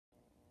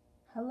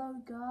Hello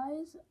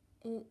guys,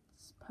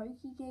 it's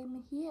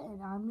PokeGamer here and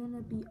I'm going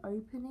to be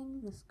opening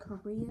this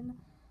Korean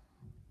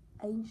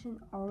Ancient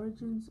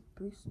Origins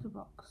booster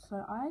box.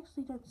 So I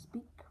actually don't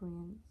speak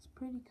Korean. It's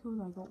pretty cool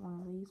that I got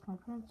one of these. My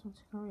parents went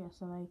to Korea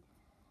so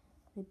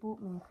they bought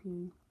me a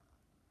few.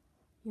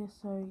 Yeah,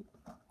 so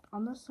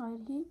on the side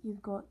here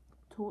you've got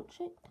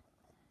Torchic,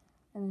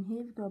 and then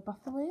here you've got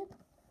Buffalo.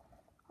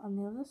 On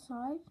the other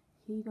side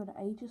here you got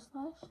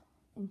Aegislash,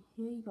 and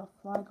here you got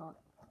Flygon.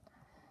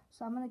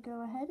 So I'm going to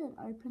go ahead and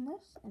open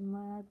this, and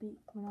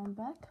when I'm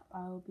back,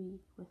 I'll be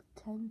with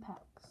 10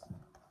 packs.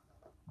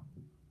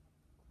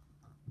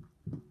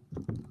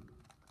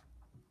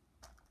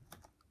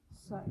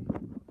 So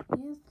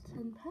here's the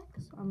 10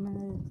 packs.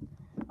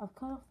 I've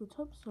cut off the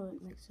top so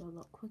it makes it a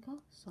lot quicker,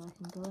 so I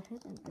can go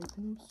ahead and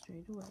open them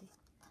straight away.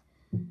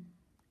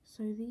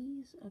 So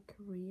these are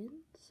Korean,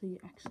 so you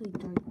actually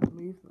don't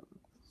remove them.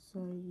 So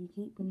you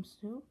keep them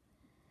still,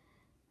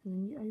 and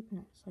then you open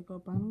it. So I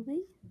got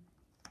Bumblebee.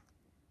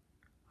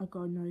 I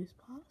got a Nose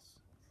Pass,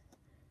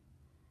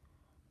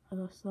 I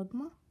got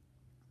Slugma,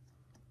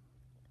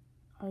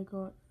 I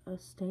got a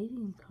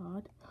Stadium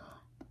card,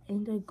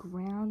 and a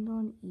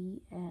Groundon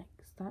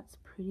EX. That's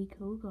pretty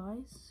cool,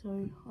 guys.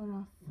 So on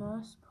our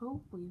first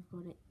pull, we've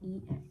got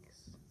an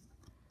EX.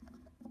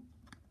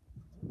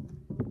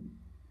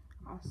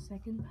 Our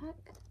second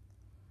pack,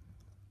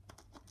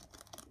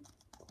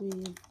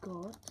 we've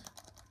got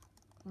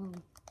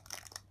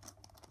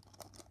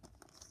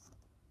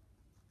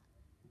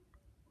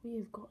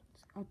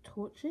a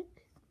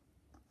Torchic,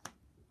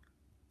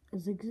 a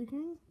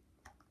Zigzagoon,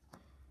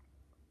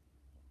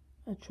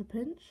 a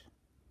Trapinch,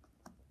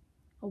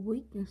 a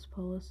Weakness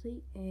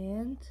Policy,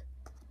 and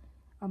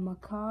a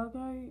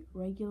Macargo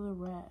Regular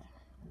Rare.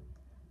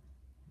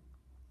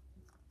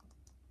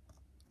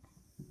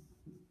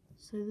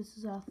 So this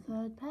is our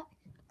third pack.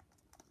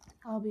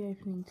 I'll be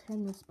opening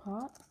 10 this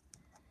part,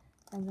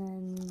 and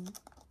then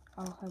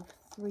I'll have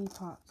 3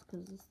 parts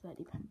because it's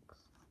 30 packs.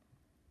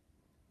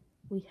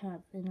 We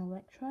have an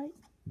Electrite,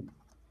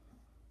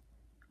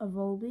 a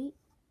Volbeat,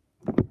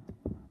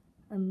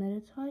 a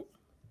Meditite,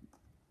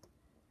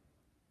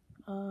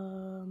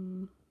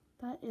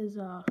 that is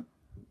oh,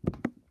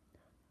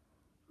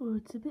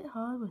 it's a bit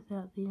hard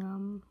without the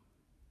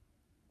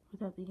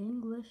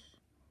English.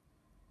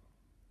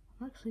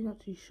 I'm actually not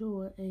too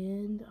sure.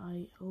 And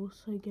I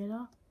also get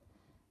a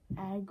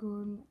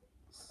Aggron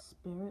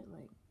Spirit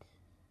Link.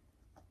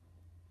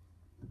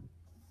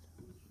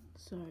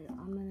 So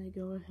I'm gonna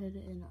go ahead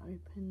and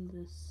open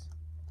this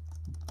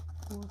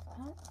 4th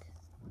pack.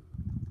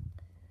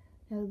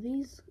 Now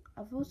these,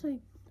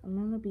 I'm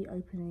gonna be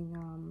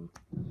opening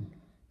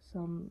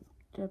some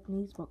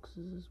Japanese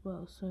boxes as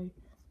well. So,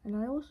 and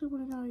I also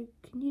want to know,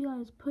 can you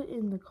guys put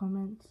in the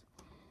comments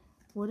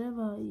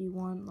whatever you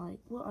want, like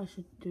what I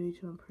should do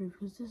to improve,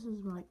 because this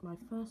is like my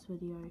first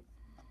video,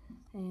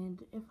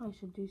 and if I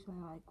should do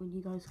something like when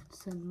you guys could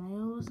send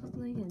mail or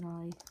something and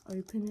I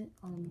open it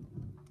on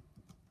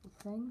the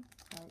thing,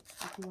 like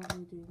if you want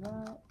me to do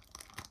that,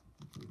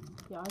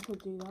 yeah, I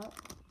could do that.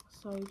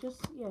 So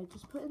just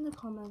put in the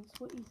comments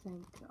what you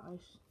think I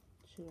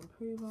should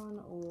improve on,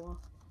 or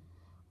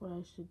what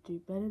I should do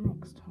better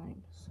next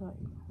time. So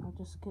I'll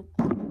just get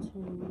them to,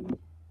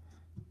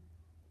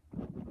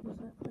 is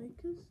that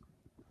focus?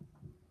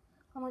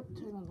 I might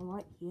turn on the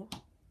light here.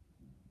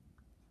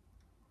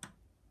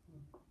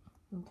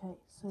 Okay,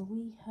 so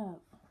we've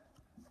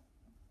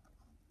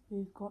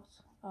got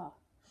a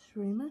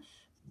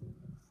Shroomish,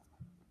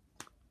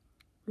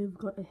 we've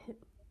got a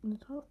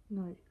Hypnotot,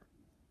 no,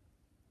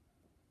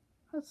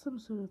 that's some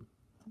sort of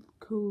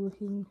cool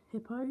looking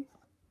hippo,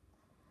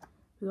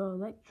 we've got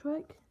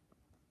Electric,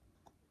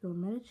 we've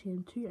got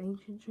Medicham, 2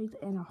 Ancient Trees,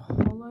 and a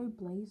Hollow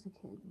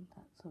Blaziken.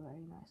 That's a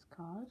very nice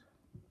card.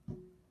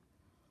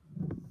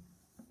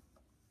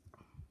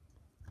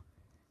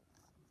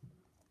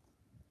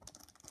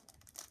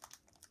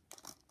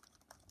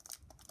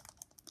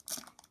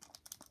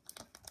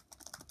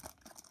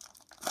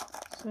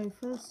 So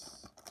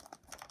first,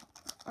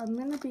 I'm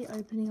going to be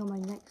opening on my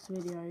next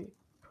video,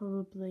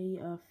 probably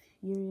a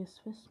Furious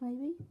Fist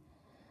maybe.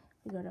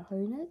 We got a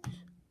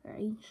Honedge, an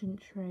Ancient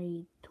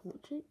Trade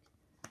Torchic,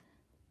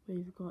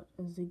 we've got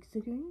a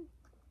Zigzagoon,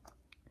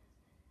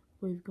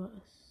 we've got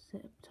a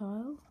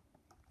Sceptile,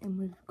 and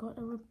we've got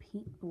a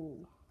Repeat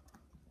Ball.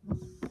 I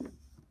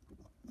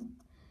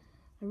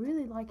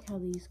really like how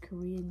these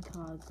Korean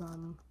cards,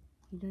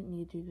 you don't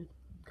need to do the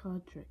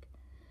card trick.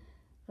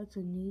 That's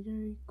a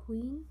Nido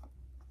Queen.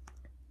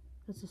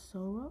 That's a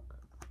Solrock,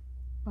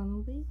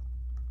 Bumblebee,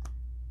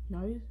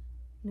 no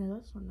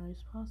that's not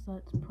Nose Pass,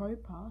 that's Pro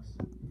Pass,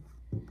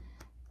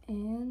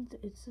 and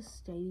it's a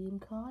Stadium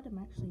card. I'm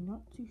actually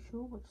not too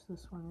sure which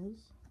this one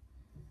is.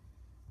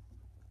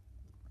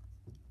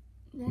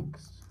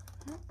 Next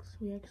packs,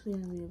 we actually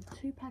only have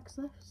 2 packs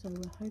left, so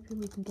we're hoping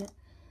we can get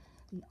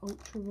an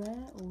Ultra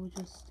Rare or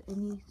just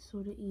any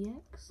sort of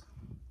EX.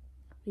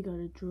 We got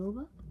a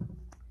Drillbur,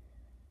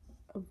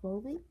 a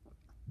Volbeat,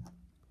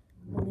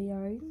 a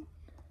Leone,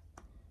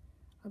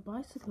 a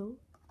Bicycle,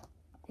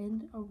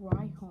 and a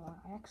Rhyhorn.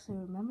 I actually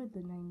remembered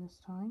the name this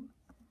time.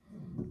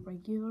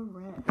 Regular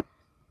rare.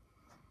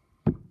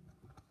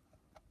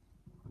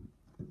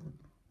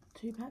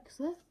 2 packs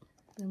left.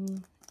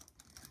 Then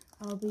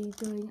I'll be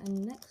doing a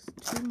next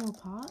 2 more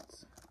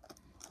parts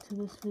to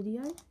this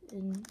video,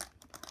 and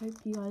hope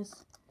you guys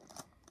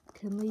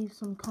can leave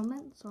some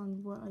comments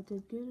on what I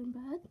did good and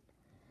bad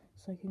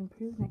so I can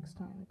improve next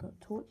time. I've got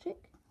Torchic,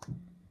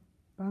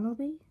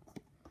 Bunnelby,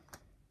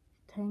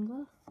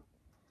 Tangler,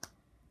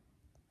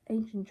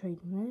 Ancient Trade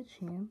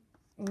Medicham,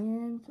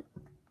 and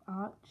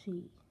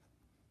Archie.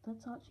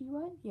 That's Archie,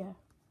 right? Yeah.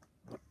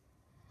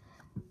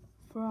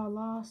 For our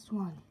last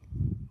one,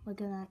 we're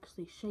going to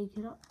actually shake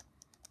it up,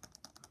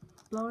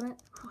 blow on it,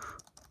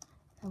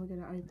 and we're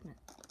going to open it.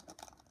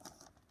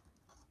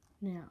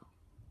 Now,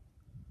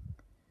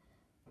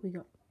 we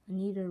got a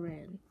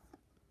Nidoran.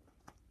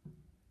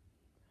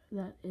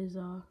 That is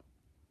a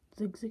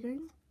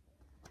Zigzagoon,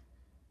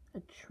 a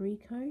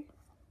Trico,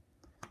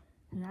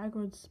 an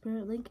Aggron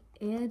Spirit Link,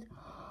 and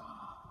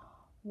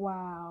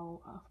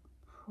wow, a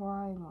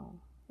Primal.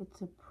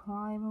 It's a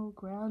Primal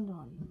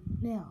Groundon.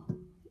 Now,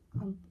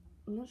 I'm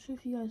not sure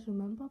if you guys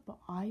remember, but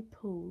I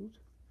pulled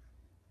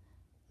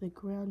the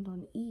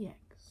Groundon EX,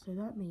 so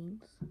that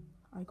means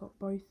I got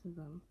both of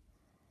them.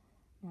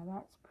 Now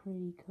that's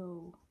pretty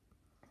cool.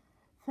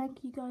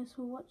 Thank you guys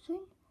for watching,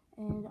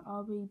 and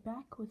I'll be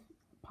back with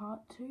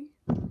part 2,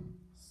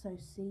 so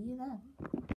see you then.